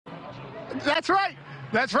That's right.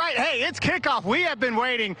 That's right. Hey, it's kickoff. We have been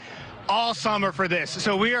waiting all summer for this.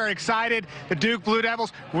 So we are excited. The Duke Blue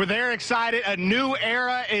Devils, they're excited. A new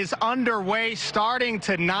era is underway starting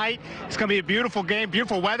tonight. It's going to be a beautiful game,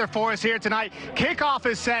 beautiful weather for us here tonight. Kickoff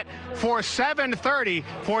is set for 7:30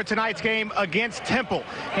 for tonight's game against Temple.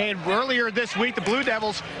 And earlier this week, the Blue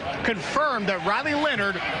Devils confirmed that Riley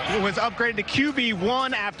Leonard was upgraded to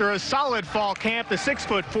QB1 after a solid fall camp. The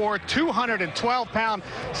 6'4", 212-pound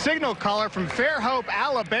signal caller from Fairhope,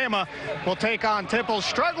 Alabama, will take on Temple's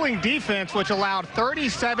struggling defense, which allowed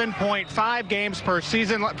 37.5 games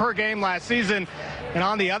per game last season. And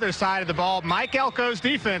on the other side of the ball, Mike Elko's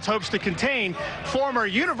defense hopes to contain former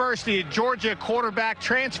University of Georgia quarterback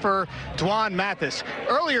transfer Dwan Mathis.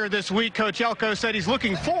 Earlier this week, Coach Elko said he's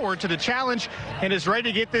looking forward to the challenge and is ready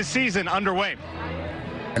to get this season underway.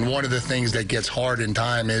 And one of the things that gets hard in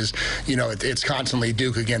time is, it's constantly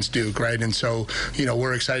Duke against Duke, right? And so,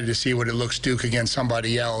 we're excited to see what it looks Duke against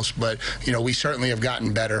somebody else. But, we certainly have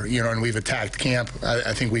gotten better, and we've attacked camp.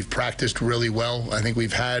 I think we've practiced really well. I think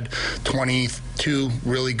we've had 22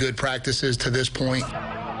 really good practices to this point.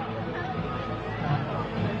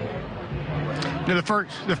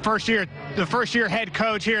 The first year head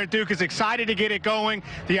coach here at Duke is excited to get it going.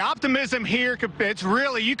 The optimism here, it's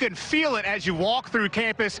really, you can feel it as you walk through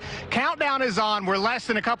campus. Countdown is on. We're less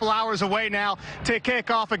than a couple hours away now to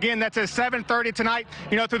kick off. Again, that's at 7:30 tonight.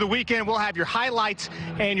 Through the weekend, we'll have your highlights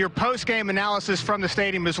and your post-game analysis from the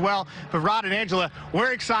stadium as well. But Rod and Angela,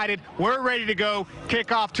 we're excited. We're ready to go.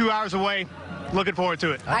 Kickoff 2 hours away. Looking forward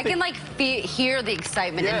to it. I can hear the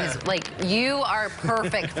excitement in his, you are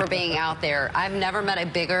perfect for being out there. I've never met a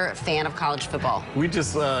bigger fan of college football. We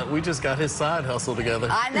just got his side hustle together.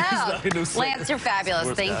 I know. Lance, you're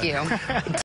fabulous. Thank you.